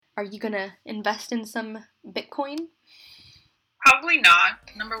Are you gonna invest in some Bitcoin? Probably not.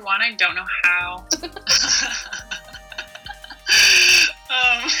 Number one, I don't know how.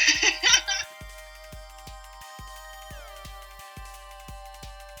 um,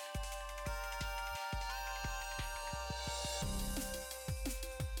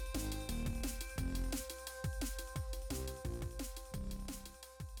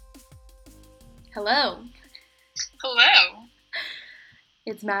 Hello, Hello,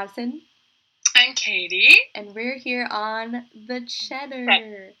 it's Madison, I'm Katie. and we're here on the Cheddar.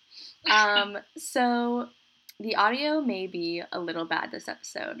 Okay. So the audio may be a little bad this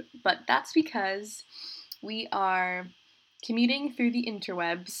episode, but that's because we are commuting through the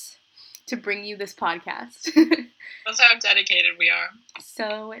interwebs to bring you this podcast. That's how dedicated we are.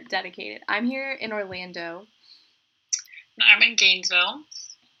 So dedicated. I'm here in Orlando, I'm in Gainesville.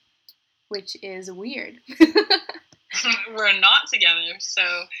 which is weird. We're not together, so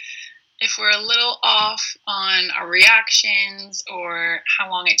if we're a little off on our reactions or how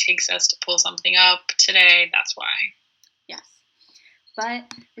long it takes us to pull something up today, that's why. Yes.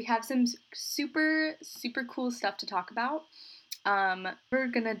 But we have some super, super cool stuff to talk about. We're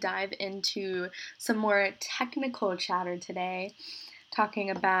going to dive into some more technical chatter today, talking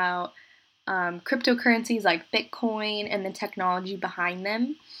about cryptocurrencies like Bitcoin and the technology behind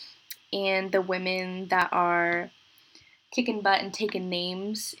them, and the women that are kicking butt and taking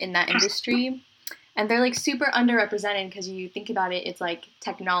names in that industry. And they're like super underrepresented because you think about it, it's like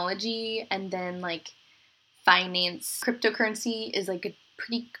technology and then like finance. Cryptocurrency is like a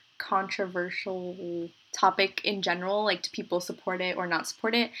pretty controversial topic in general. Like, do people support it or not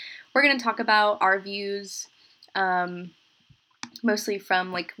support it? We're going to talk about our views, mostly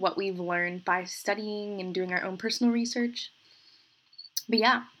from like what we've learned by studying and doing our own personal research. But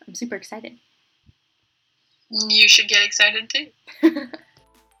yeah, I'm super excited. You should get excited too.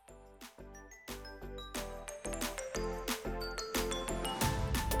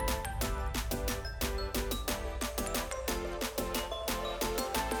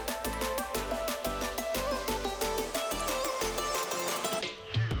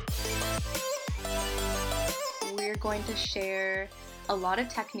 We're going to share a lot of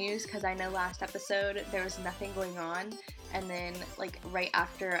tech news because I know last episode there was nothing going on, and then like right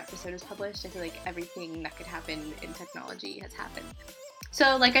after our episode is published, I feel like everything that could happen in technology has happened.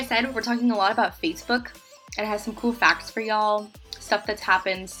 So like I said, we're talking a lot about Facebook. It has some cool facts for y'all, stuff that's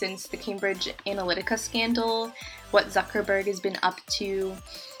happened since the Cambridge Analytica scandal, what Zuckerberg has been up to,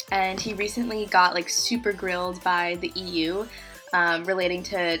 and he recently got like super grilled by the EU relating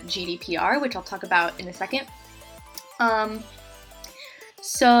to GDPR, which I'll talk about in a second.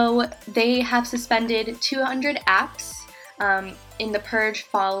 So they have suspended 200 apps in the purge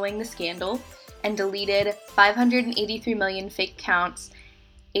following the scandal and deleted 583 million fake accounts,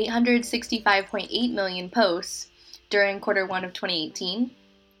 865.8 million posts during quarter one of 2018.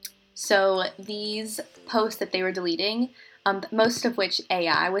 So these posts that they were deleting, most of which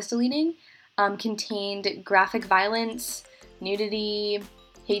AI was deleting, contained graphic violence, nudity,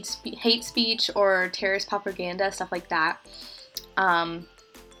 hate speech, or terrorist propaganda, stuff like that.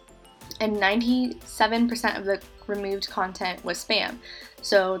 And 97% of the removed content was spam.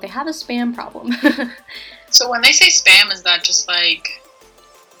 So they have a spam problem. So when they say spam, is that just like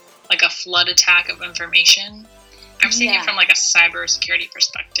a flood attack of information? I'm seeing it from like a cybersecurity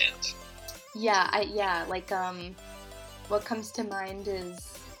perspective. What comes to mind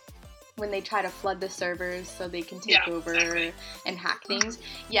is when they try to flood the servers so they can take over and hack things.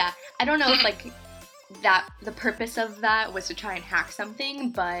 Yeah, I don't know if like that the purpose of that was to try and hack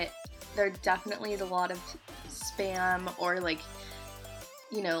something, but there definitely is a lot of spam or like,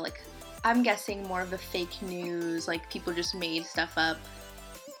 you know, like I'm guessing more of the fake news, like people just made stuff up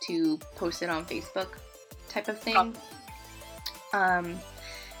to post it on Facebook type of thing. And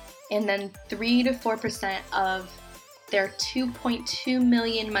then 3 to 4% of their 2.2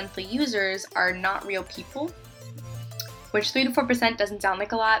 million monthly users are not real people, which 3 to 4% doesn't sound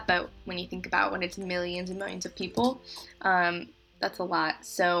like a lot, but when you think about when it's millions and millions of people, that's a lot.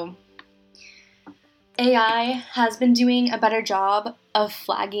 So AI has been doing a better job of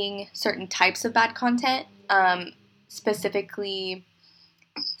flagging certain types of bad content, specifically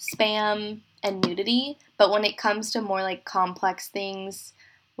spam and nudity, but when it comes to more like complex things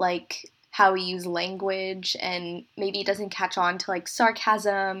like how we use language and maybe it doesn't catch on to like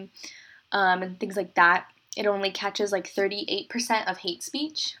sarcasm and things like that, it only catches like 38% of hate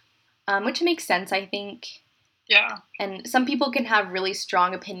speech, which makes sense, I think. Yeah. And some people can have really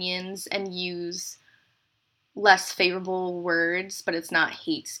strong opinions and use less favorable words, but it's not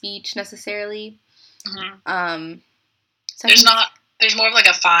hate speech necessarily. Mm-hmm. So there's not there's more of like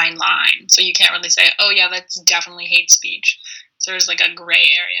a fine line. So you can't really say, oh yeah, that's definitely hate speech. So there's like a gray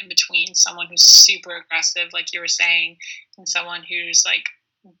area in between someone who's super aggressive, like you were saying, and someone who's like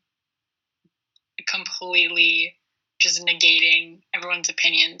completely just negating everyone's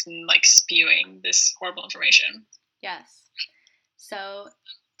opinions and like spewing this horrible information. Yes. So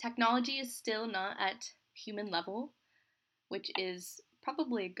technology is still not at human level, which is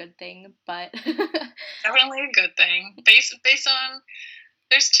probably a good thing, but Definitely a good thing. Based on,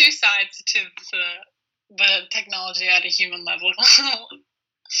 there's two sides to the technology at a human level.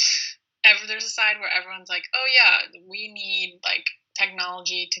 There's a side where everyone's like, oh yeah, we need like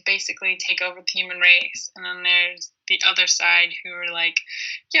technology to basically take over the human race, and then there's the other side who are like,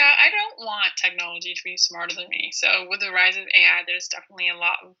 yeah, I don't want technology to be smarter than me. So with the rise of AI, there's definitely a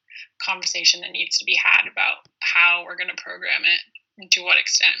lot of conversation that needs to be had about how we're going to program it and to what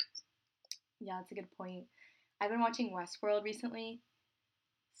extent. Yeah, that's a good point. I've been watching Westworld recently,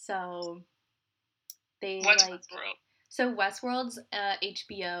 so What's Westworld? So Westworld's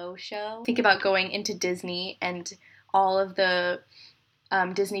HBO show. Think about going into Disney, and all of the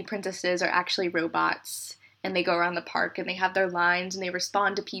Disney princesses are actually robots, and they go around the park and they have their lines and they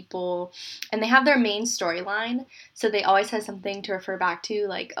respond to people, and they have their main storyline. So they always have something to refer back to,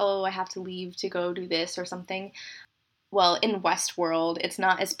 like, oh, I have to leave to go do this or something. Well, in Westworld, it's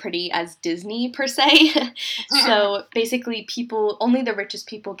not as pretty as Disney per se. So basically, only the richest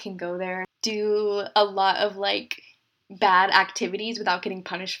people can go there, do a lot of like bad activities without getting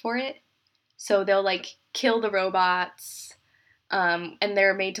punished for it. So they'll like kill the robots, and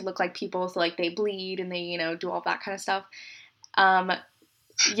they're made to look like people, so like they bleed and they do all that kind of stuff.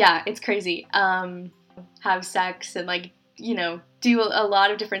 Yeah, it's crazy. Have sex and like do a lot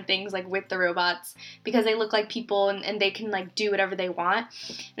of different things like with the robots because they look like people, and they can like do whatever they want.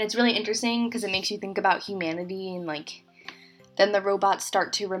 And it's really interesting because it makes you think about humanity, and like then the robots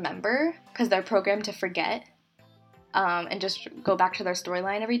start to remember because they're programmed to forget, and just go back to their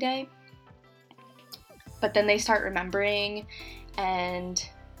storyline every day. But then they start remembering, and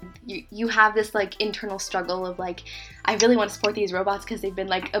you have this like internal struggle of like, I really want to support these robots because they've been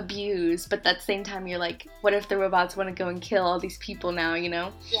like abused, but at the same time you're like, what if the robots want to go and kill all these people now,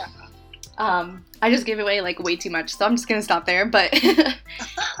 Yeah. I just gave away like way too much, so I'm just gonna stop there. But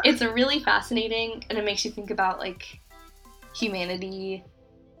it's a really fascinating, and it makes you think about like humanity,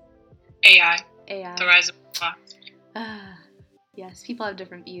 AI, the rise of robots. Yes, people have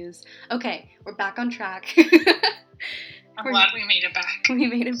different views. Okay, we're back on track. I'm glad we made it back. We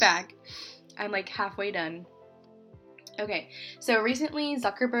made it back. I'm like halfway done. Okay, so recently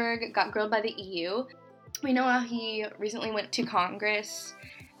Zuckerberg got grilled by the EU. We know how he recently went to Congress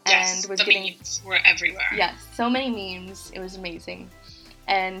and was getting... memes were everywhere. Yes, so many memes. It was amazing.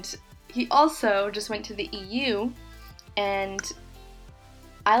 And he also just went to the EU, and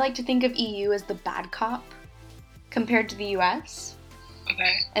I like to think of EU as the bad cop compared to the US.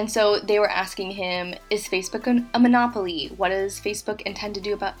 Okay. And so they were asking him, is Facebook a monopoly? What does Facebook intend to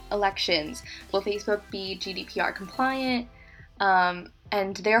do about elections? Will Facebook be GDPR compliant?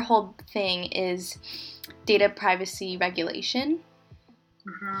 And their whole thing is data privacy regulation.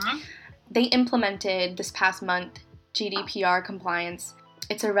 Mm-hmm. They implemented this past month GDPR compliance.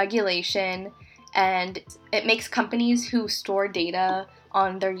 It's a regulation, and it makes companies who store data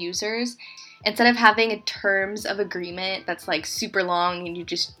on their users, instead of having a terms of agreement that's like super long and you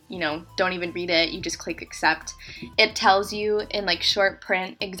just, don't even read it, you just click accept, it tells you in like short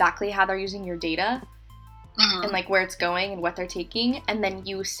print exactly how they're using your data, mm-hmm. and like where it's going and what they're taking, and then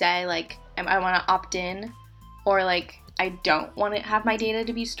you say like, I want to opt in, or like, I don't want to have my data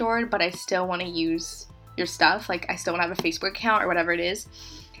to be stored, but I still want to use your stuff, like I still want to have a Facebook account or whatever it is.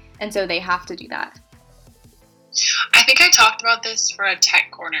 And so they have to do that. I think I talked about this for a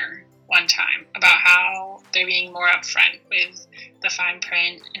tech corner one time, about how they're being more upfront with the fine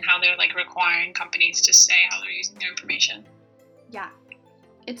print and how they're like requiring companies to say how they're using their information. Yeah,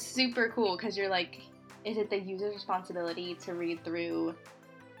 it's super cool because you're like, is it the user's responsibility to read through,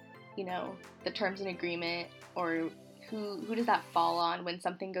 the terms and agreement, or who does that fall on when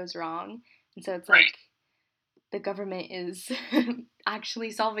something goes wrong? And so it's right. Like the government is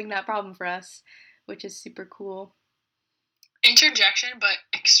actually solving that problem for us, which is super cool. Interjection, but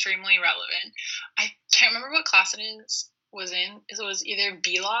extremely relevant. I can't remember what class it was in. It was either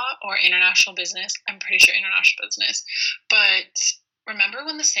B-Law or International Business. I'm pretty sure International Business. But remember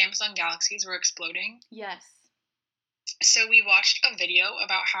when the Samsung Galaxies were exploding? Yes. So we watched a video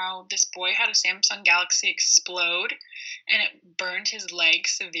about how this boy had a Samsung Galaxy explode, and it burned his leg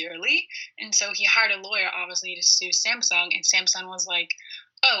severely. And so he hired a lawyer, obviously, to sue Samsung. And Samsung was like,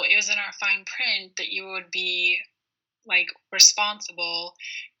 oh, it was in our fine print that you would be like responsible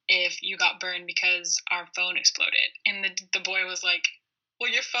if you got burned because our phone exploded. And the boy was like,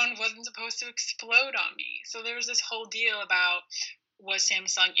 well, your phone wasn't supposed to explode on me. So there was this whole deal about, was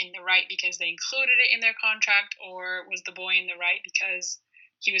Samsung in the right because they included it in their contract, or was the boy in the right because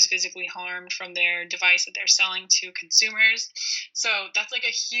he was physically harmed from their device that they're selling to consumers? So that's like a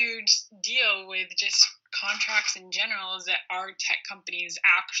huge deal with just contracts in general, is that are tech companies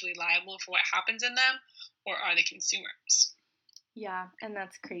actually liable for what happens in them, or are the consumers? Yeah, and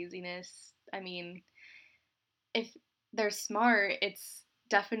that's craziness. I mean, if they're smart, it's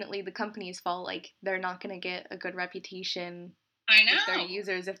definitely the company's fault. Like, they're not going to get a good reputation I with their know.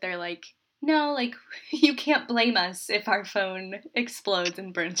 users if they're like, no, like, you can't blame us if our phone explodes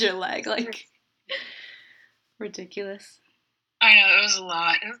and burns your leg. Like, ridiculous. I know, it was a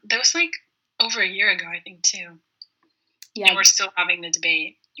lot. That was like over a year ago, I think, too. And Yeah, we're still having the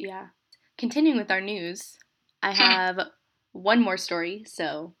debate. yeah. Continuing with our news, I have one more story,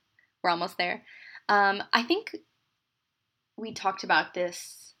 so we're almost there. I think we talked about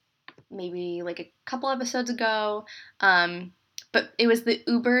this maybe like a couple episodes ago, but it was the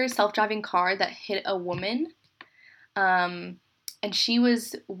Uber self-driving car that hit a woman, and she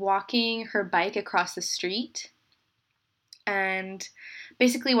was walking her bike across the street, and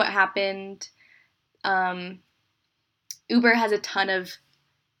basically what happened, um, Uber has a ton of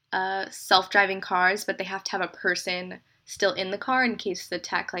self-driving cars, but they have to have a person still in the car in case the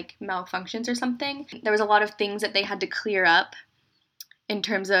tech like malfunctions or something. There was a lot of things that they had to clear up in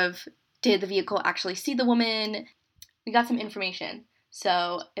terms of, did the vehicle actually see the woman? We got some information.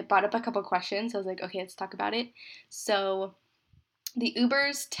 So it brought up a couple questions. I was like, okay, let's talk about it. So the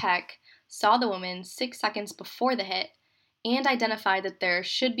Uber's tech saw the woman 6 seconds before the hit and identified that there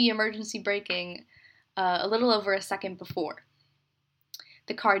should be emergency braking a little over a second before.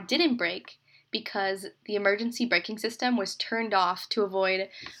 The car didn't brake because the emergency braking system was turned off to avoid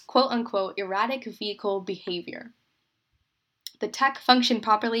quote unquote erratic vehicle behavior. The tech functioned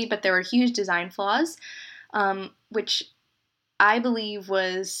properly, but there were huge design flaws, which I believe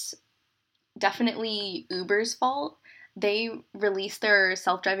was definitely Uber's fault. They released their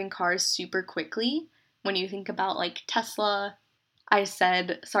self-driving cars super quickly. When you think about like Tesla, I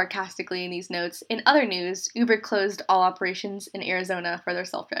said sarcastically in these notes, in other news, Uber closed all operations in Arizona for their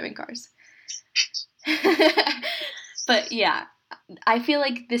self-driving cars. But yeah, I feel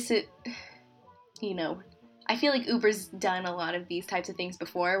like this is, you know, I feel like Uber's done a lot of these types of things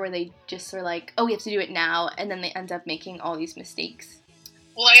before where they just are like, oh, we have to do it now, and then they end up making all these mistakes.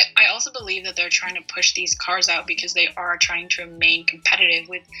 Well, I also believe that they're trying to push these cars out because they are trying to remain competitive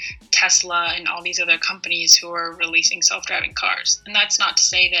with Tesla and all these other companies who are releasing self-driving cars. And that's not to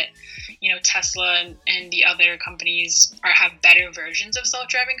say that, Tesla and the other companies have better versions of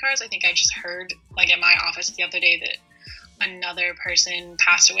self-driving cars. I think I just heard, like at my office the other day, that another person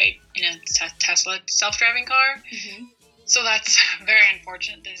passed away in a Tesla self-driving car. Mm-hmm. So that's very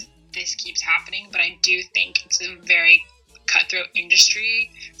unfortunate this keeps happening, but I do think it's a very cutthroat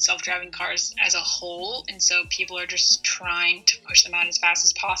industry, self-driving cars as a whole, and so people are just trying to push them out as fast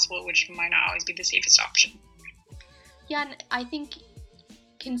as possible, which might not always be the safest option. Yeah, and I think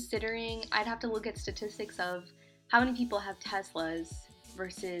considering, I'd have to look at statistics of how many people have Teslas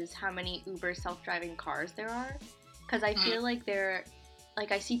versus how many Uber self-driving cars there are, because I feel like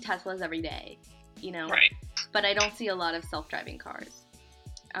I see Teslas every day, Right. But I don't see a lot of self-driving cars.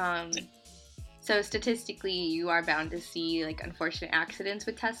 So statistically, you are bound to see like unfortunate accidents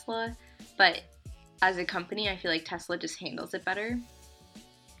with Tesla, but as a company, I feel like Tesla just handles it better.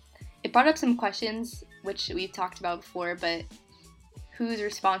 It brought up some questions, which we've talked about before, but who's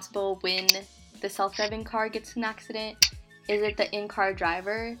responsible when the self-driving car gets in an accident? Is it the in-car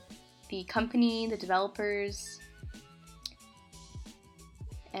driver, the company, the developers?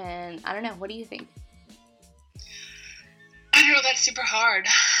 And I don't know, what do you think? I don't know, that's super hard.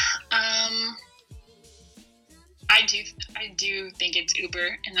 I do think it's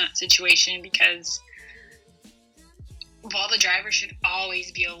Uber in that situation, because while the driver should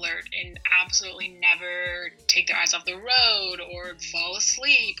always be alert and absolutely never take their eyes off the road or fall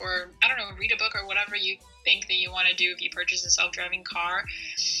asleep or, I don't know, read a book or whatever you think that you want to do if you purchase a self-driving car,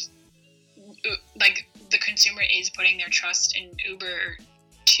 like the consumer is putting their trust in Uber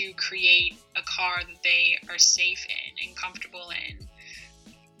to create a car that they are safe in and comfortable in.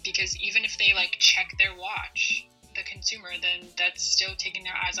 Because even if they check their watch, the consumer, then that's still taking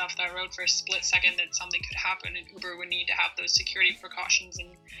their eyes off that road for a split second that something could happen, and Uber would need to have those security precautions in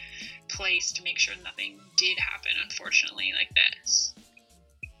place to make sure nothing did happen, unfortunately, like this.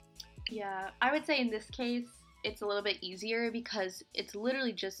 Yeah, I would say in this case, it's a little bit easier because it's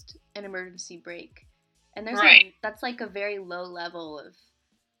literally just an emergency brake. And Right. that's like a very low level of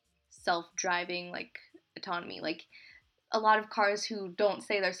self-driving like autonomy. Like a lot of cars who don't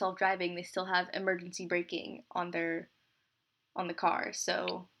say they're self-driving, they still have emergency braking on the car.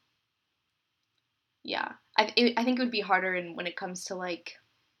 So yeah, I think it would be harder when it comes to like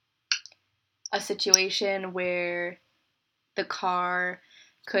a situation where the car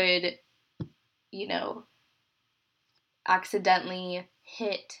could, you know, accidentally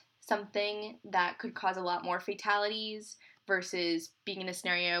hit something that could cause a lot more fatalities versus being in a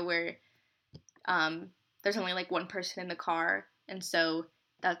scenario where there's only like one person in the car, and so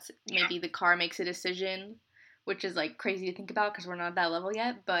that's maybe the car makes a decision, which is like crazy to think about because we're not at that level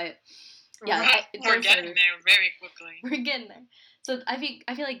yet. But yeah, We're getting there very quickly. We're getting there. So I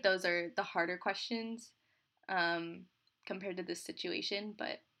feel like those are the harder questions compared to this situation,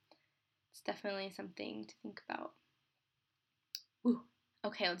 but it's definitely something to think about. Woo.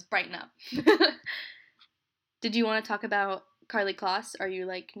 Okay, let's brighten up. Did you want to talk about Karlie Kloss? Are you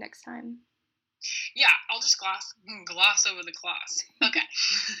like next time? Yeah, I'll just gloss over the Kloss. Okay.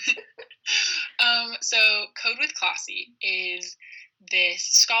 So Code with Klossy is this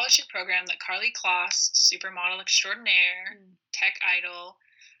scholarship program that Karlie Kloss, supermodel extraordinaire, tech idol,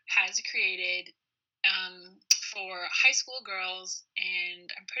 has created for high school girls, and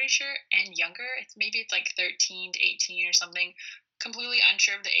I'm pretty sure, and younger. It's like 13 to 18 or something. Completely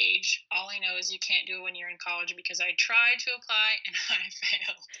unsure of the age. All I know is you can't do it when you're in college because I tried to apply and I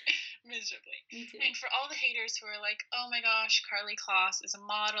failed miserably. Me too. And for all the haters who are like, oh my gosh, Karlie Kloss is a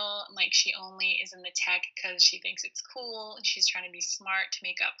model, and like she only is in the tech because she thinks it's cool and she's trying to be smart to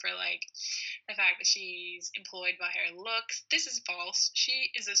make up for like the fact that she's employed by her looks. This is false.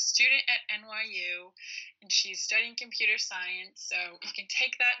 She is a student at NYU and she's studying computer science, so you can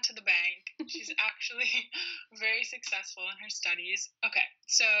take that to the bank. She's actually very successful in her studies. Okay,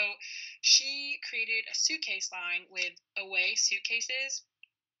 so she created a suitcase line with Away suitcases.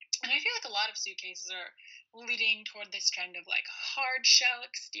 And I feel like a lot of suitcases are leading toward this trend of like hard shell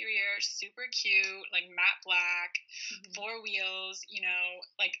exterior, super cute, like matte black, 4 wheels,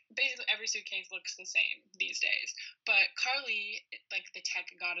 like basically every suitcase looks the same these days. But Karlie, like the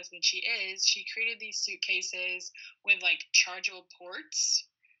tech goddess that she is, she created these suitcases with like chargeable ports,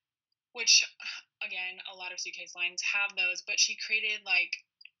 which again, a lot of suitcase lines have those, but she created like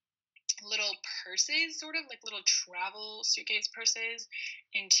little purses, sort of like little travel suitcase purses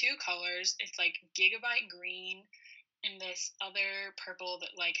in 2 colors. It's like Gigabyte green and this other purple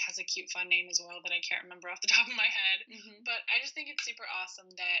that like has a cute fun name as well that I can't remember off the top of my head. But I just think it's super awesome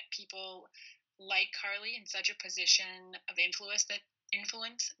that people like Karlie in such a position of influence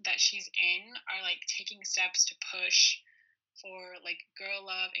that she's in are like taking steps to push for like girl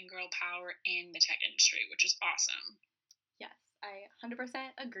love and girl power in the tech industry, which is awesome. Yes, I 100%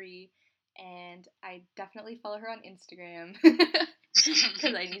 agree, and I definitely follow her on Instagram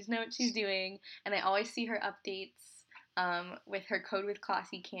because I need to know what she's doing, and I always see her updates with her Code with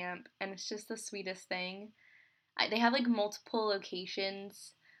Klossy camp, and it's just the sweetest thing. They have like multiple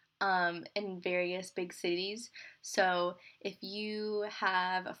locations in various big cities. So if you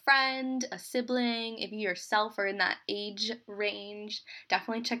have a friend, a sibling, if you yourself are in that age range,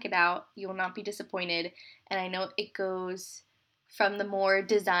 definitely check it out. You will not be disappointed. And I know it goes from the more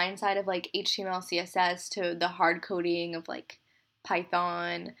design side of like HTML, CSS to the hard coding of like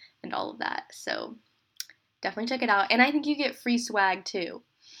Python and all of that. So definitely check it out. And I think you get free swag too,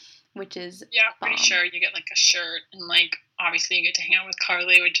 which is pretty sure you get like a shirt, and like obviously you get to hang out with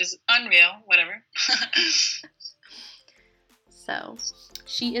Karlie, which is unreal. Whatever. So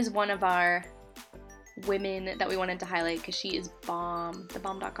she is one of our women that we wanted to highlight because she is bomb,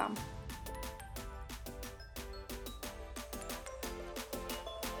 thebomb.com.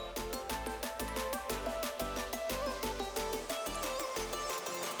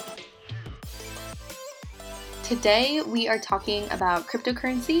 Today we are talking about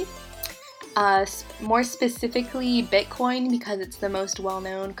cryptocurrency, more specifically Bitcoin, because it's the most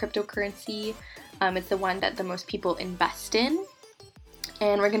well-known cryptocurrency. It's the one that the most people invest in,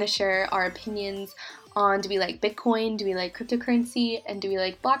 and we're going to share our opinions on do we like Bitcoin, do we like cryptocurrency, and do we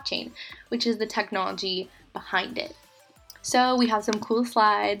like blockchain, which is the technology behind it. So we have some cool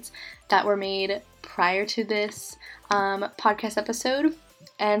slides that were made prior to this podcast episode,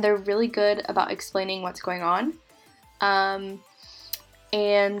 and they're really good about explaining what's going on.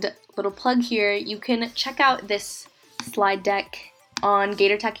 And little plug here, you can check out this slide deck on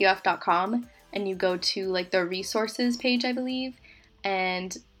gatortechuf.com, and you go to like the resources page, I believe,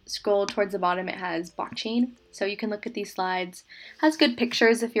 and scroll towards the bottom. It has blockchain, so you can look at these slides. It has good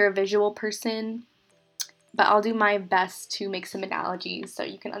pictures if you're a visual person, but I'll do my best to make some analogies so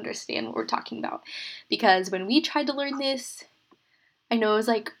you can understand what we're talking about. Because when we tried to learn this, I know it was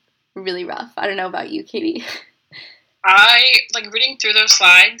like really rough. I don't know about you, Katie. I like reading through those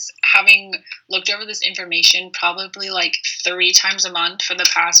slides, having looked over this information probably like 3 times a month for the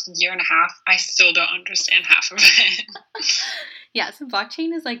past year and a half. I still don't understand half of it. Yeah, so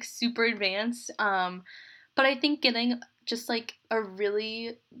blockchain is like super advanced. But I think getting just like a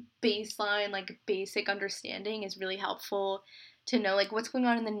really baseline, like basic understanding is really helpful to know like what's going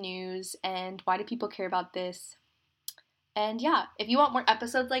on in the news and why do people care about this. And yeah, if you want more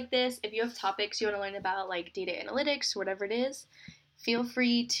episodes like this, if you have topics you want to learn about, like data analytics or whatever it is, feel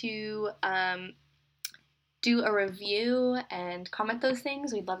free to do a review and comment those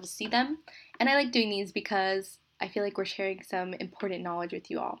things. We'd love to see them. And I like doing these because I feel like we're sharing some important knowledge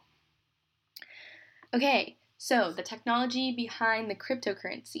with you all. Okay, so the technology behind the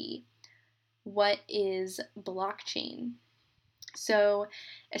cryptocurrency. What is blockchain? So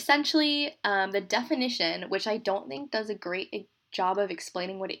essentially, the definition, which I don't think does a great job of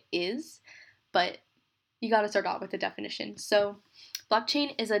explaining what it is, but you got to start off with the definition. So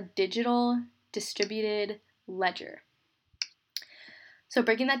blockchain is a digital distributed ledger. So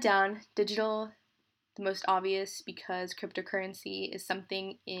breaking that down, digital, the most obvious because cryptocurrency is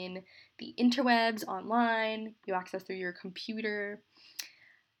something in the interwebs, online, you access through your computer.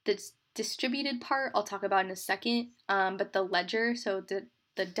 The distributed part I'll talk about in a second, but the ledger, so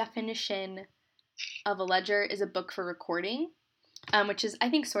the definition of a ledger is a book for recording, which is, I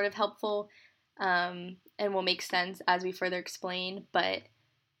think, sort of helpful and will make sense as we further explain, but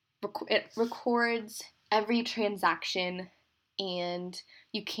it records every transaction and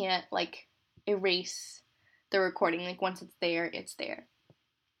you can't like erase the recording. Like once it's there, it's there.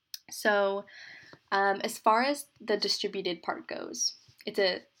 So as far as the distributed part goes, it's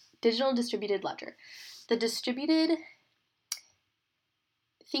a digital distributed ledger. The distributed,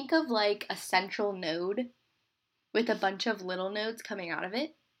 think of like a central node with a bunch of little nodes coming out of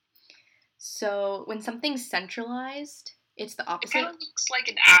it. So when something's centralized, it's the It opposite. kind of looks like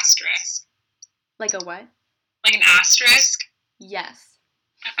an asterisk. Like a what? Like an asterisk? Yes.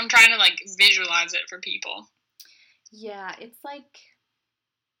 I'm trying to like visualize it for people. Yeah, it's like,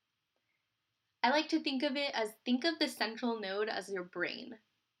 I like to think of it as, think of the central node as your brain.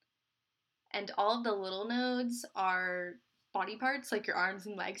 And all of the little nodes are body parts, like your arms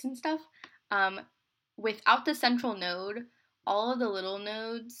and legs and stuff. Without the central node, all of the little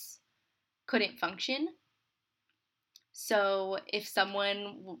nodes couldn't function. So if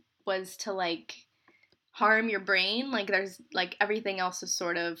someone was to like harm your brain, like there's like everything else is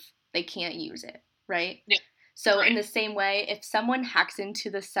sort of, they can't use it, right? Yeah. So right. In the same way, if someone hacks into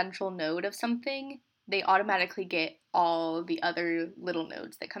the central node of something, they automatically get all the other little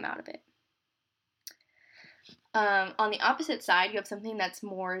nodes that come out of it. On the opposite side, you have something that's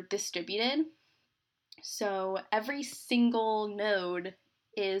more distributed. So every single node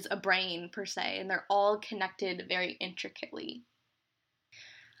is a brain per se, and they're all connected very intricately.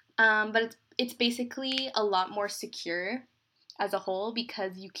 But it's basically a lot more secure as a whole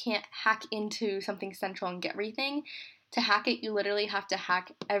because you can't hack into something central and get everything. To hack it, you literally have to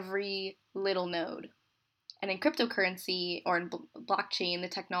hack every little node. And in cryptocurrency or in blockchain, the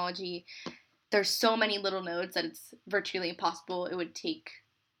technology, there's so many little nodes that it's virtually impossible. It would take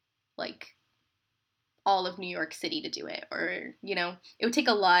like all of New York City to do it, or it would take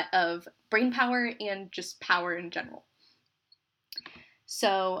a lot of brain power and just power in general.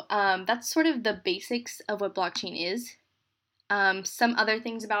 So that's sort of the basics of what blockchain is. Some other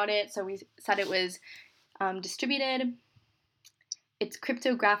things about it. So we said it was distributed. It's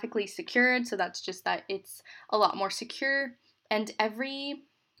cryptographically secured, so that's just that it's a lot more secure. And every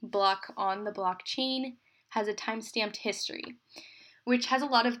block on the blockchain has a time-stamped history, which has a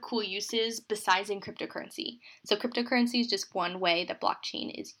lot of cool uses besides in cryptocurrency. So cryptocurrency is just one way that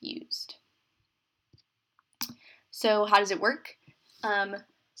blockchain is used. So how does it work?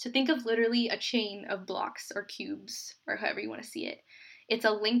 So think of literally a chain of blocks or cubes, or however you want to see it. It's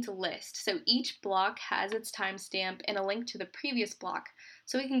a linked list. So each block has its timestamp and a link to the previous block.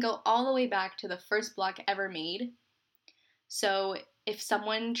 So we can go all the way back to the first block ever made. So if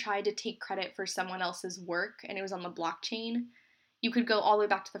someone tried to take credit for someone else's work and it was on the blockchain, you could go all the way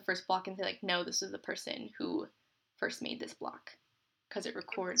back to the first block and say like, no, this is the person who first made this block, because it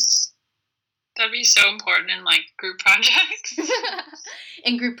records. That'd be so important in like group projects.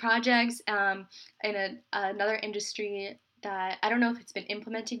 In group projects, in another industry that I don't know if it's been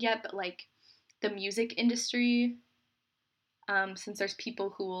implemented yet, but like the music industry, since there's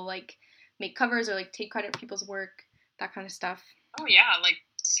people who will like make covers or like take credit for people's work, that kind of stuff. Oh yeah, like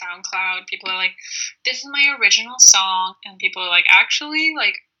SoundCloud. People are like, this is my original song. And people are like, actually,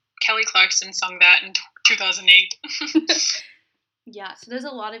 like, Kelly Clarkson sung that in 2008. Yeah, so there's a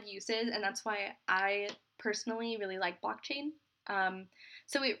lot of uses, and that's why I personally really like blockchain.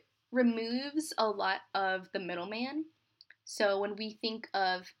 So it removes a lot of the middleman. So when we think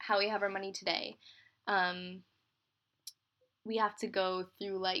of how we have our money today, um, we have to go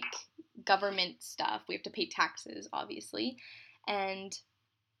through like government stuff. We have to pay taxes, obviously, and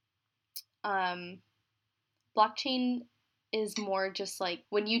blockchain is more just like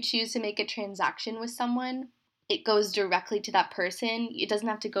when you choose to make a transaction with someone, it goes directly to that person. It doesn't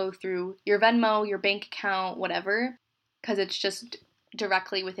have to go through your Venmo, your bank account, whatever, because it's just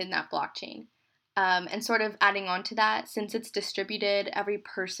directly within that blockchain. And sort of adding on to that, since it's distributed, every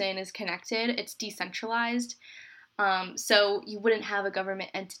person is connected, it's decentralized. So you wouldn't have a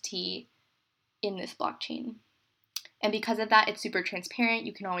government entity in this blockchain. And because of that, it's super transparent.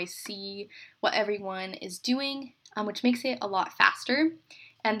 You can always see what everyone is doing, which makes it a lot faster.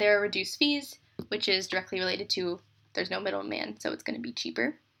 And there are reduced fees, which is directly related to there's no middleman, so it's going to be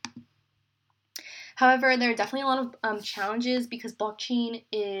cheaper. However, there are definitely a lot of challenges because blockchain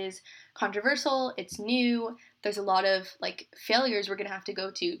is controversial, it's new, there's a lot of like failures we're going to have to go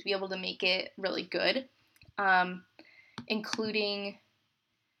to be able to make it really good, including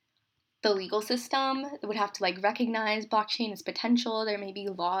the legal system would have to like recognize blockchain as potential. There may be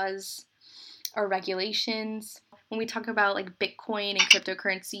laws or regulations. When we talk about like Bitcoin and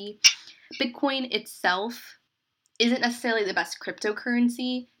cryptocurrency, Bitcoin itself isn't necessarily the best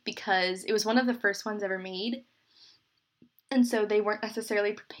cryptocurrency because it was one of the first ones ever made. And so they weren't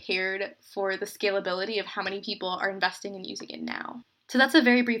necessarily prepared for the scalability of how many people are investing and using it now. So that's a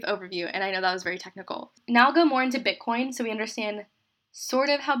very brief overview, and I know that was very technical. Now I'll go more into Bitcoin so we understand sort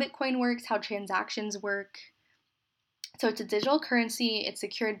of how Bitcoin works, how transactions work. So it's a digital currency, it's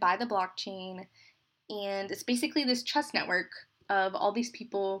secured by the blockchain, and it's basically this trust network of all these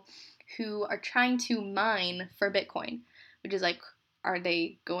people who are trying to mine for Bitcoin, which is like, are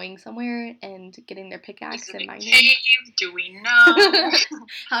they going somewhere and getting their pickaxe and mining? Cave? Do we know?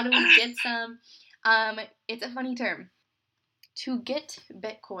 How do we get some? It's a funny term. To get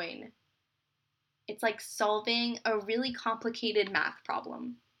Bitcoin, it's like solving a really complicated math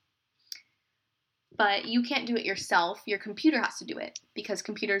problem. But you can't do it yourself. Your computer has to do it because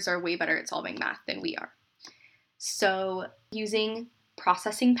computers are way better at solving math than we are. So using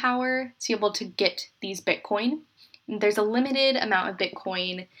processing power to be able to get these Bitcoin, there's a limited amount of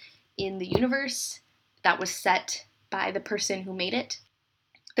Bitcoin in the universe that was set by the person who made it.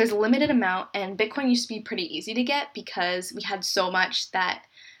 There's a limited amount, and Bitcoin used to be pretty easy to get because we had so much that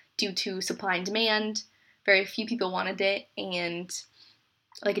due to supply and demand, very few people wanted it, and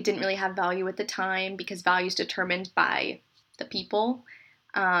like it didn't really have value at the time because value is determined by the people.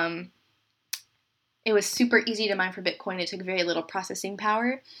 It was super easy to mine for Bitcoin. It took very little processing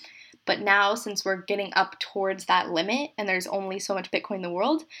power. But now, since we're getting up towards that limit and there's only so much Bitcoin in the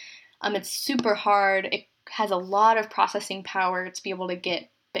world, it's super hard. It has a lot of processing power to be able to get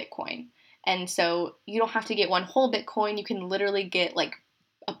Bitcoin. And so you don't have to get one whole Bitcoin. You can literally get like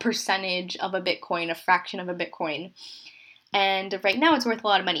a percentage of a Bitcoin, a fraction of a Bitcoin. And right now it's worth a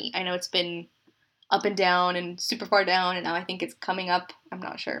lot of money. I know it's been up and down and super far down, and now I think it's coming up. I'm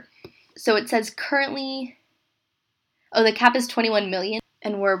not sure. So it says currently, the cap is 21 million,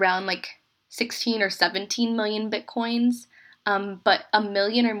 and we're around like 16 or 17 million Bitcoins. But a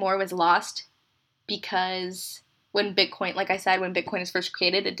million or more was lost because when Bitcoin, like I said, when Bitcoin was first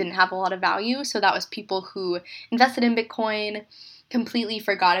created, it didn't have a lot of value. So that was people who invested in Bitcoin, completely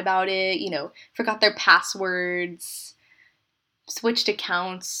forgot about it, forgot their passwords, switched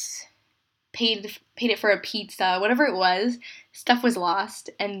accounts, paid it for a pizza, whatever it was, stuff was lost,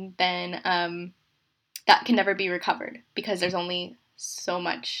 and then that can never be recovered because there's only so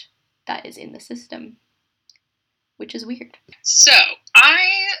much that is in the system, which is weird. So I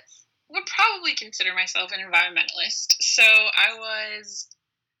would probably consider myself an environmentalist. So I was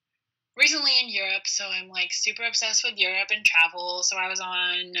recently in Europe, so I'm like super obsessed with Europe and travel. So I was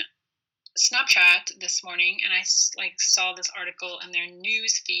on Snapchat this morning, and I saw this article in their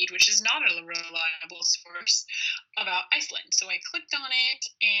news feed, which is not a reliable source, about Iceland. So I clicked on it,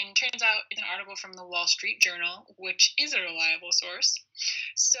 and turns out it's an article from the Wall Street Journal, which is a reliable source.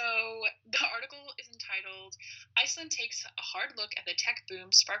 So the article is entitled, "Iceland Takes a Hard Look at the Tech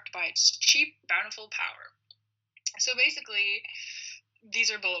Boom Sparked by Its Cheap, Bountiful Power." So basically,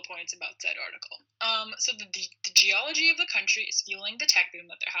 these are bullet points about said article. So the geology of the country is fueling the tech boom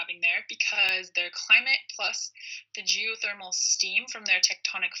that they're having there because their climate plus the geothermal steam from their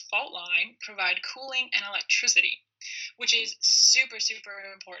tectonic fault line provide cooling and electricity, which is super, super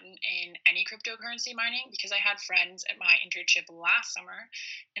important in any cryptocurrency mining because I had friends at my internship last summer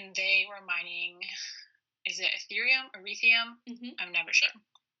and they were mining, is it Ethereum or Ethereum? I'm never sure.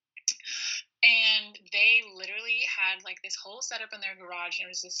 And they literally had like this whole setup in their garage, and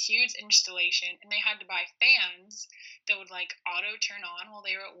it was this huge installation, and they had to buy fans that would like auto turn on while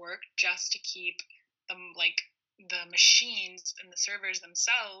they were at work just to keep them like the machines and the servers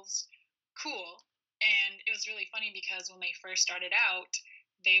themselves cool. And it was really funny because when they first started out,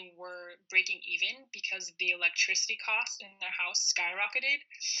 they were breaking even because the electricity cost in their house skyrocketed.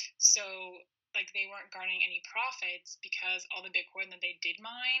 So like they weren't garnering any profits because all the Bitcoin that they did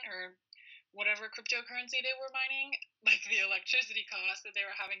mine or whatever cryptocurrency they were mining, like the electricity cost that they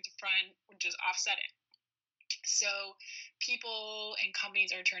were having to front would just offset it. So people and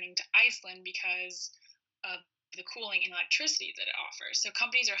companies are turning to Iceland because of the cooling and electricity that it offers. So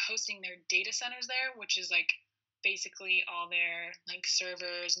companies are hosting their data centers there, which is like basically all their like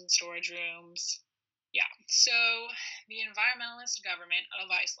servers and storage rooms. Yeah. So the environmentalist government of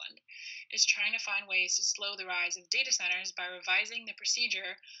Iceland is trying to find ways to slow the rise of data centers by revising the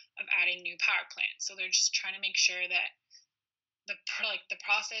procedure of adding new power plants. So they're just trying to make sure that the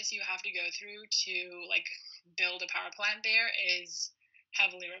process you have to go through to like build a power plant there is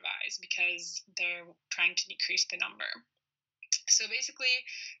heavily revised because they're trying to decrease the number. So basically,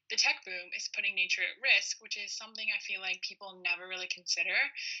 the tech boom is putting nature at risk, which is something I feel like people never really consider.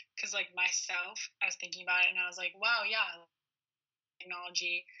 Because, like myself, I was thinking about it and I was like, wow, yeah,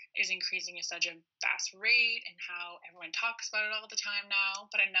 technology is increasing at such a fast rate and how everyone talks about it all the time now.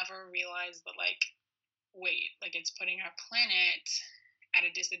 But I never realized that, like, wait, like it's putting our planet at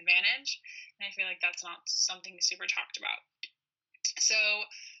a disadvantage. And I feel like that's not something super talked about. So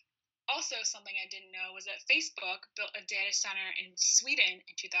also, something I didn't know was that Facebook built a data center in Sweden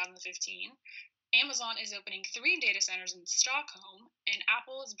in 2015. Amazon is opening 3 data centers in Stockholm, and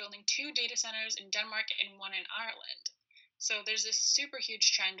Apple is building 2 data centers in Denmark and 1 in Ireland. So there's this super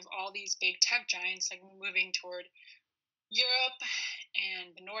huge trend of all these big tech giants like moving toward Europe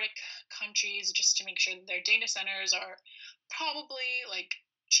and the Nordic countries just to make sure that their data centers are probably like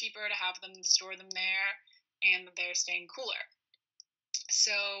cheaper to have them store them there and that they're staying cooler.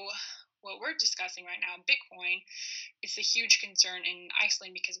 So what we're discussing right now, Bitcoin, is a huge concern in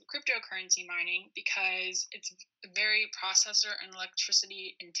Iceland because of cryptocurrency mining, because it's very processor and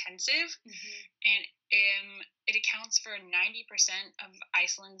electricity intensive, and it accounts for 90% of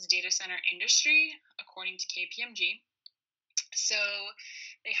Iceland's data center industry, according to KPMG. So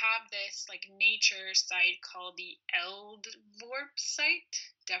they have this like nature site called the Eldvorp site.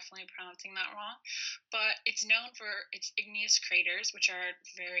 Definitely pronouncing that wrong, but it's known for its igneous craters, which are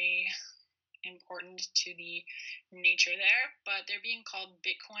very important to the nature there. But they're being called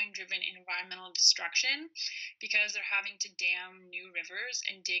Bitcoin-driven environmental destruction because they're having to dam new rivers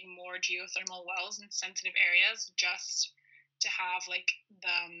and dig more geothermal wells in sensitive areas just to have like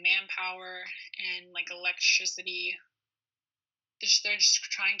the manpower and like electricity. They're just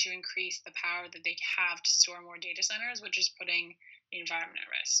trying to increase the power that they have to store more data centers, which is putting the environment at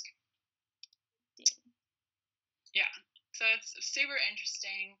risk. Yeah, so it's super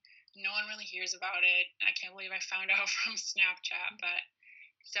interesting. No one really hears about it. I can't believe I found out from Snapchat, but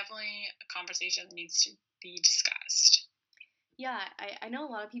it's definitely a conversation that needs to be discussed. Yeah, I know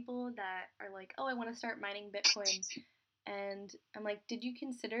a lot of people that are like, oh, I want to start mining Bitcoin. And I'm like, did you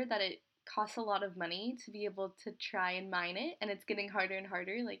consider that it costs a lot of money to be able to try and mine it? And it's getting harder and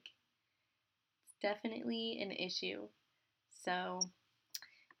harder. Like, it's definitely an issue. So,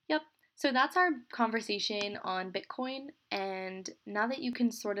 yep. So that's our conversation on Bitcoin. And now that you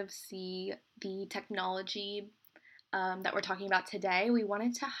can sort of see the technology that we're talking about today, we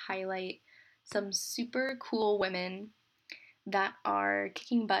wanted to highlight some super cool women that are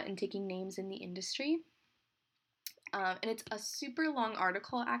kicking butt and taking names in the industry. And it's a super long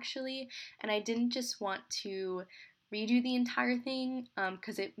article, actually, and I didn't just want to redo the entire thing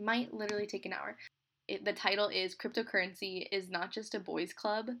because it might literally take an hour. The title is Cryptocurrency is Not Just a Boys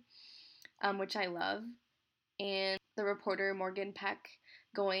Club, which I love, and the reporter Morgan Peck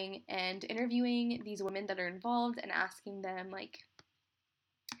going and interviewing these women that are involved and asking them, like,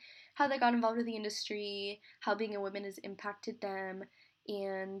 how they got involved with the industry, how being a woman has impacted them,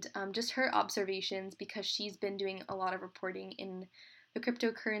 and just her observations because she's been doing a lot of reporting in the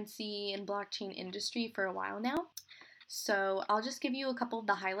cryptocurrency and blockchain industry for a while now. So I'll just give you a couple of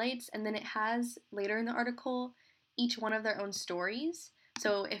the highlights, and then it has later in the article each one of their own stories.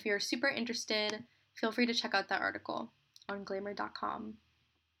 So if you're super interested, feel free to check out that article on glamour.com.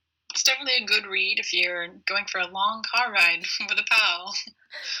 It's definitely a good read if you're going for a long car ride with a pal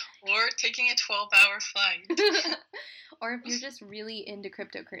or taking a 12-hour flight. Or if you're just really into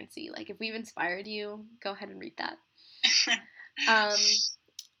cryptocurrency, like if we've inspired you, go ahead and read that.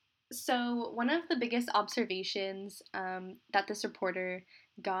 So one of the biggest observations that this reporter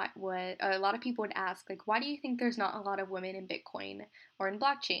got was a lot of people would ask, like, why do you think there's not a lot of women in Bitcoin or in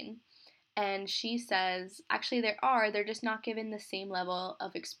blockchain? And she says, actually, they're just not given the same level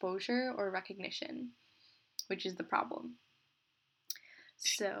of exposure or recognition, which is the problem.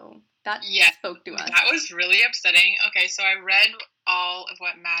 So that spoke to us. That was really upsetting. Okay, so I read all of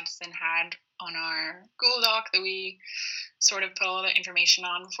what Madison had on our Google Doc that we sort of put all the information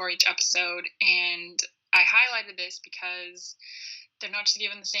on before each episode, and I highlighted this because they're not just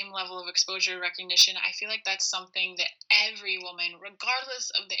given the same level of exposure recognition. I feel like that's something that every woman,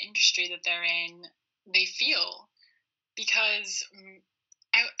 regardless of the industry that they're in, they feel. Because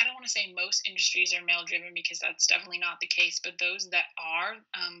I don't want to say most industries are male driven, because that's definitely not the case, but those that are,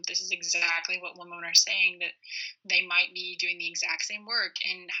 this is exactly what women are saying, that they might be doing the exact same work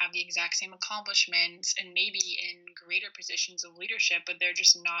and have the exact same accomplishments and maybe in greater positions of leadership, but they're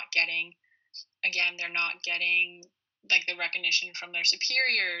just not getting, again, they're not getting like the recognition from their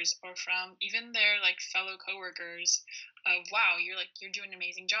superiors or from even their like fellow coworkers of, wow, you're doing an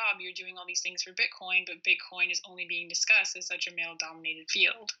amazing job, you're doing all these things for Bitcoin, but Bitcoin is only being discussed as such a male dominated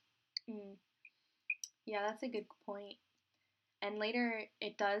field. Yeah, that's a good point. And later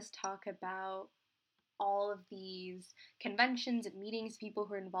it does talk about all of these conventions and meetings, people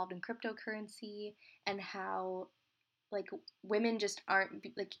who are involved in cryptocurrency, and how like women just aren't,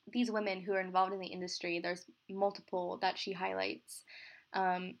 like these women who are involved in the industry, there's multiple that she highlights,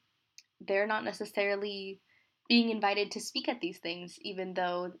 they're not necessarily being invited to speak at these things, even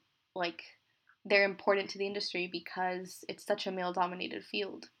though like they're important to the industry because it's such a male dominated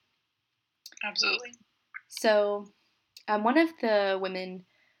field. Absolutely. So one of the women,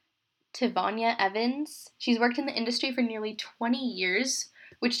 Tivanya Evans, she's worked in the industry for nearly 20 years,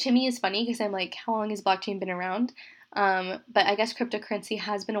 which to me is funny because I'm like, how long has blockchain been around? But I guess cryptocurrency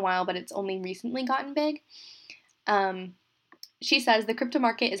has been a while, but it's only recently gotten big. She says the crypto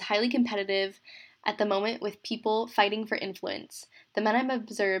market is highly competitive at the moment, with people fighting for influence. The men I've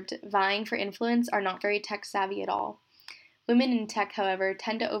observed vying for influence are not very tech savvy at all. Women in tech, however,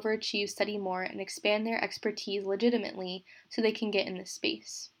 tend to overachieve, study more, and expand their expertise legitimately so they can get in this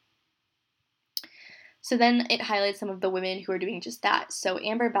space. So then it highlights some of the women who are doing just that. So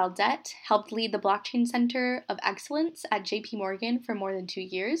Amber Baldet helped lead the Blockchain Center of Excellence at JP Morgan for more than 2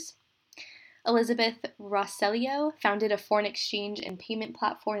 years. Elizabeth Rosselio founded a foreign exchange and payment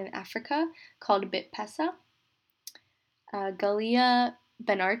platform in Africa called BitPesa. Galia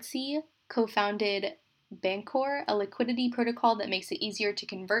Benartzi co-founded Bancor, a liquidity protocol that makes it easier to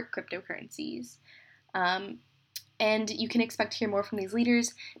convert cryptocurrencies. And you can expect to hear more from these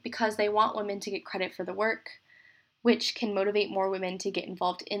leaders because they want women to get credit for the work, which can motivate more women to get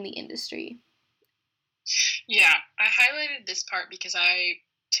involved in the industry. Yeah, I highlighted this part because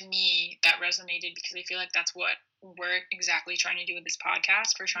to me, that resonated because I feel like that's what we're exactly trying to do with this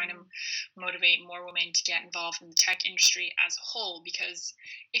podcast. We're trying to motivate more women to get involved in the tech industry as a whole, because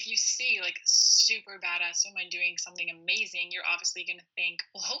if you see like super badass women doing something amazing, you're obviously going to think,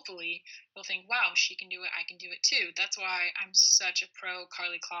 well, hopefully you'll think, wow, she can do it, I can do it too. That's why I'm such a pro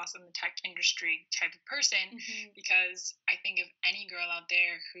Karlie Kloss in the tech industry type of person, because I think of any girl out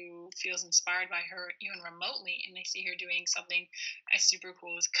there who feels inspired by her even remotely, and they see her doing something as super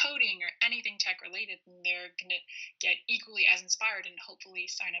cool as coding or anything tech related, then they're going to get equally as inspired and hopefully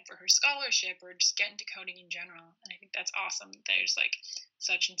sign up for her scholarship or just get into coding in general. And I think that's awesome. There's like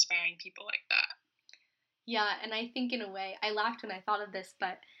such inspiring people like that. Yeah, and I think in a way, I laughed when I thought of this,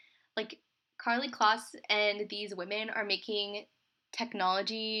 but like Karlie Kloss and these women are making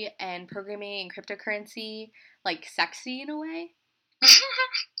technology and programming and cryptocurrency like sexy in a way.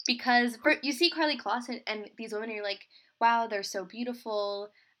 Because you see Karlie Kloss and these women, and you're like, wow, they're so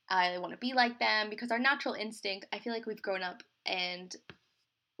beautiful. I want to be like them, because our natural instinct, I feel like we've grown up and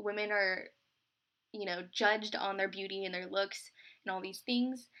women are, judged on their beauty and their looks and all these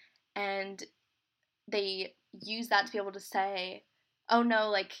things. And they use that to be able to say, oh no,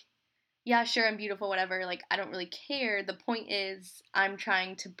 like, yeah, sure, I'm beautiful, whatever. Like, I don't really care. The point is I'm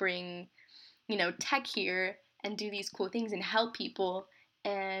trying to bring, tech here and do these cool things and help people.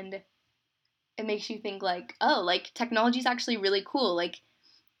 And it makes you think like, oh, like technology is actually really cool. Like,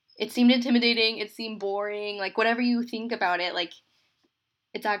 it seemed intimidating, it seemed boring, like whatever you think about it, like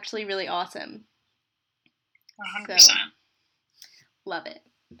it's actually really awesome. 100%. So, love it.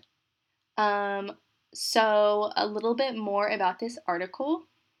 So a little bit more about this article.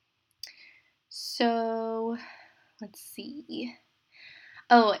 So let's see.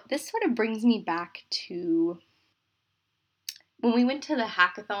 Oh, this sort of brings me back to when we went to the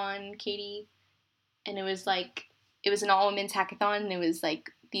hackathon, Katie, and it was an all women's hackathon, and it was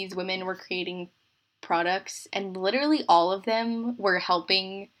like these women were creating products, and literally all of them were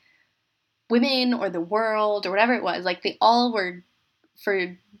helping women or the world or whatever it was. Like they all were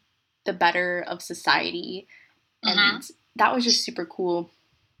for the better of society, and that was just super cool.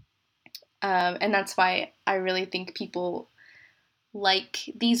 And that's why I really think people like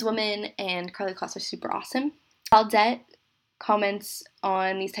these women, and Karlie Kloss are super awesome. Valdette comments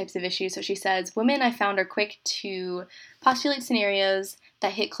on these types of issues. So she says, women I found are quick to postulate scenarios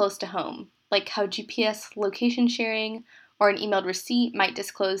that hit close to home, like how GPS location sharing or an emailed receipt might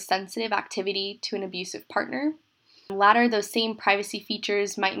disclose sensitive activity to an abusive partner. Latter, those same privacy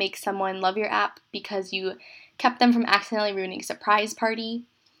features might make someone love your app because you kept them from accidentally ruining a surprise party.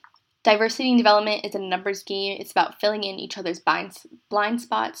 Diversity and development is a numbers game. It's about filling in each other's blind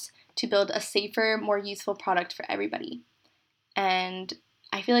spots to build a safer, more useful product for everybody. And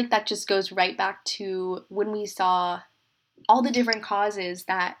I feel like that just goes right back to when we saw all the different causes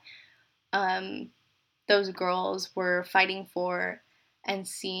that those girls were fighting for, and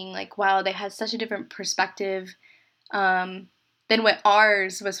seeing like, wow, they had such a different perspective than what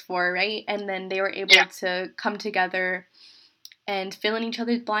ours was for, right? And then they were able to come together and fill in each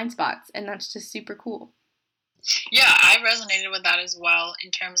other's blind spots, and that's just super cool. Yeah, I resonated with that as well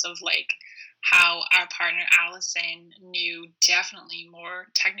in terms of like how our partner Allison knew definitely more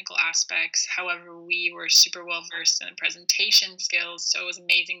technical aspects. However, we were super well versed in the presentation skills, so it was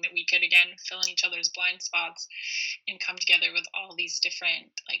amazing that we could again fill in each other's blind spots and come together with all these different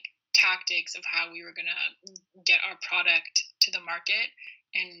like tactics of how we were gonna get our product to the market.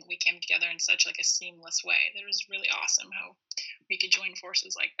 And we came together in such like a seamless way. That was really awesome how we could join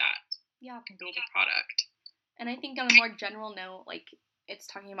forces like that. Yeah. And build a product. And I think on a more general note, like it's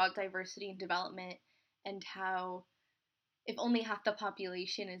talking about diversity and development, and how if only half the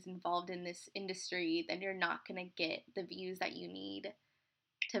population is involved in this industry, then you're not going to get the views that you need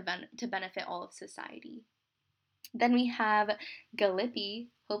to benefit all of society. Then we have Gallippi,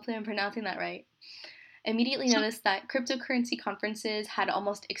 hopefully I'm pronouncing that right, immediately noticed that cryptocurrency conferences had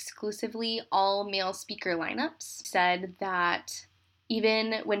almost exclusively all male speaker lineups. Said that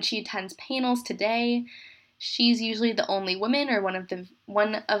even when she attends panels today, she's usually the only woman or one of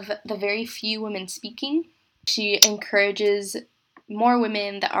the very few women speaking. She encourages more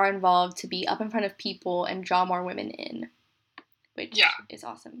women that are involved to be up in front of people and draw more women in, which is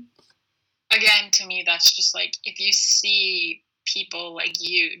awesome. Again, to me, that's just like, if you see people like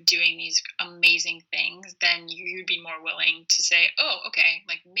you doing these amazing things, then you'd be more willing to say, oh, okay,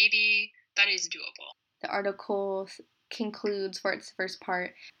 like maybe that is doable. The article concludes for its first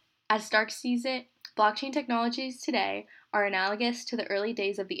part, as Stark sees it, blockchain technologies today are analogous to the early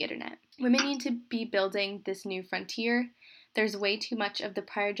days of the internet. Women need to be building this new frontier. There's way too much of the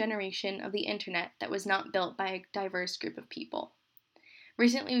prior generation of the internet that was not built by a diverse group of people.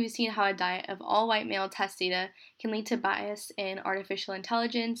 Recently, we've seen how a diet of all white male test data can lead to bias in artificial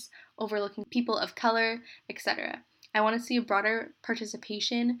intelligence, overlooking people of color, etc. I want to see a broader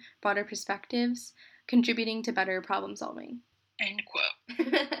participation, broader perspectives, contributing to better problem solving. End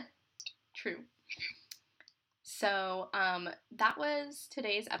quote. True. So that was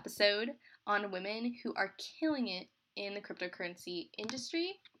today's episode on women who are killing it in the cryptocurrency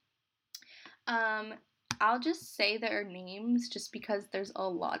industry. I'll just say their names just because there's a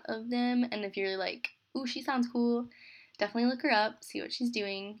lot of them, and if you're like, ooh, she sounds cool, definitely look her up, see what she's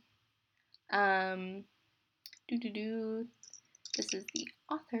doing. This is the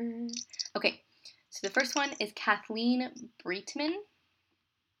author. Okay, so the first one is Kathleen Breitman.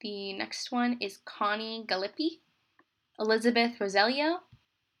 The next one is Connie Gallippi, Elizabeth Roselio,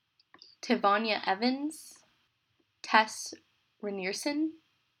 Tivania Evans, Tess Renierson,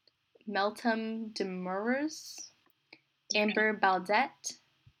 Meltem Demurers, Amber Baldette,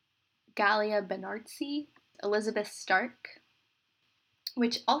 Galia Benartzi, Elizabeth Stark,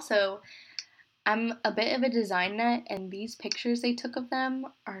 which also, I'm a bit of a design nut, and these pictures they took of them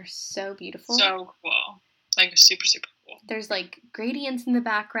are so beautiful. So cool. Like, super, super cool. There's, like, gradients in the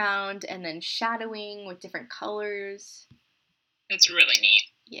background, and then shadowing with different colors. It's really neat.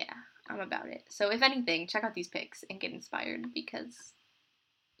 Yeah, I'm about it. So, if anything, check out these pics and get inspired, because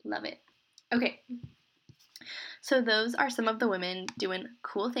love it. Okay. So those are some of the women doing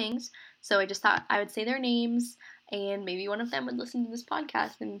cool things. So I just thought I would say their names, and maybe one of them would listen to this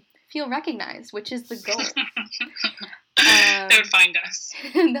podcast and feel recognized, which is the goal. They would find us.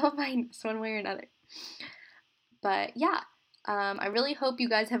 They'll find us one way or another. But yeah, I really hope you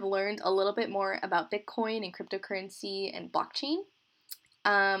guys have learned a little bit more about Bitcoin and cryptocurrency and blockchain.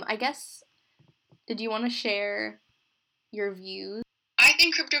 I guess, did you want to share your views? I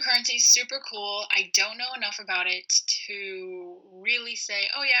think cryptocurrency is super cool. I don't know enough about it to really say,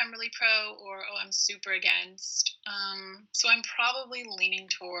 oh yeah, I'm really pro, or oh, I'm super against. So I'm probably leaning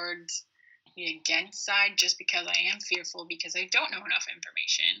towards the against side just because I am fearful because I don't know enough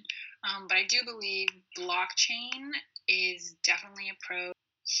information. But I do believe blockchain is definitely a pro.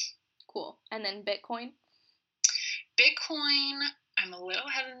 Cool. And then Bitcoin? Bitcoin, I'm a little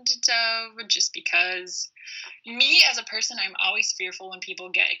hesitant of just because me as a person, I'm always fearful when people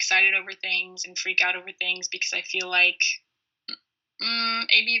get excited over things and freak out over things because I feel like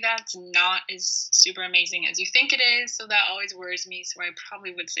maybe that's not as super amazing as you think it is. So that always worries me. So I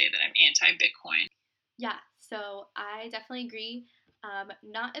probably would say that I'm anti-Bitcoin. Yeah, so I definitely agree.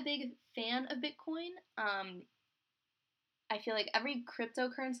 Not a big fan of Bitcoin. I feel like every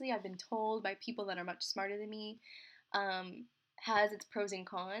cryptocurrency I've been told by people that are much smarter than me has its pros and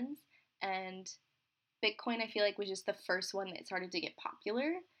cons. And Bitcoin, I feel like, was just the first one that started to get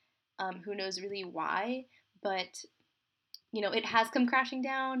popular. Who knows really why, but it has come crashing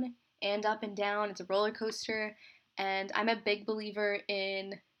down and up and down. It's a roller coaster, and I'm a big believer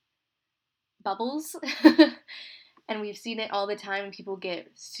in bubbles. And we've seen it all the time when people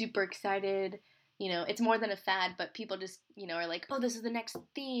get super excited. It's more than a fad, but people just, are like, oh, this is the next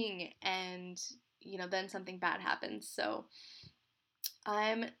thing. And, then something bad happens. So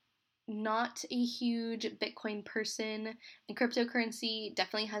I'm not a huge Bitcoin person. And cryptocurrency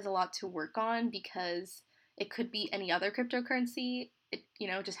definitely has a lot to work on because it could be any other cryptocurrency. It,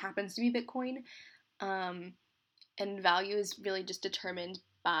 just happens to be Bitcoin. And value is really just determined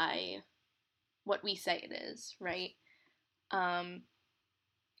by what we say it is, right?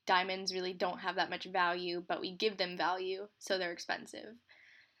 Diamonds really don't have that much value, but we give them value, so they're expensive.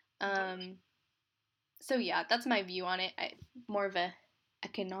 So yeah, that's my view on it. More of a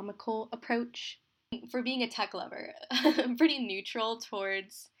economical approach. For being a tech lover, I'm pretty neutral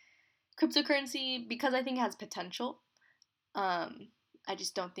towards cryptocurrency because I think it has potential. I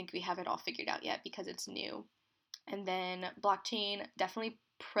just don't think we have it all figured out yet because it's new. And then blockchain, definitely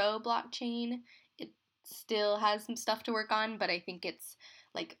pro blockchain. It still has some stuff to work on, but I think it's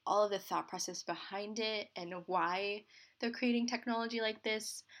like all of the thought process behind it and why they're creating technology like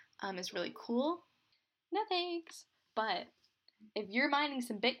this is really cool. No thanks. But if you're mining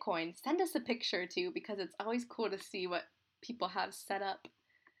some Bitcoin, send us a picture too because it's always cool to see what people have set up.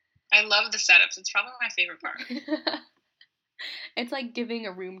 I love the setups. It's probably my favorite part. It's like giving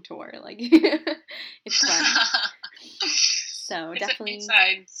a room tour. Like it's fun. So it's definitely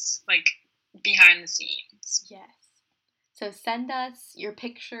inside, like behind the scenes. Yes. So send us your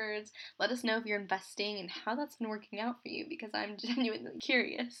pictures. Let us know if you're investing and how that's been working out for you because I'm genuinely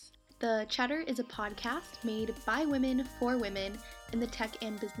curious. The Chatter is a podcast made by women for women in the tech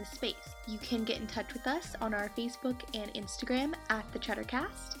and business space. You can get in touch with us on our Facebook and Instagram at The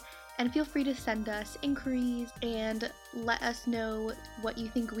Chattercast. And feel free to send us inquiries and let us know what you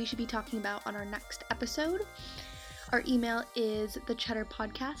think we should be talking about on our next episode. Our email is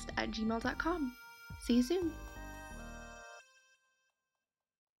thechatterpodcast@gmail.com. See you soon.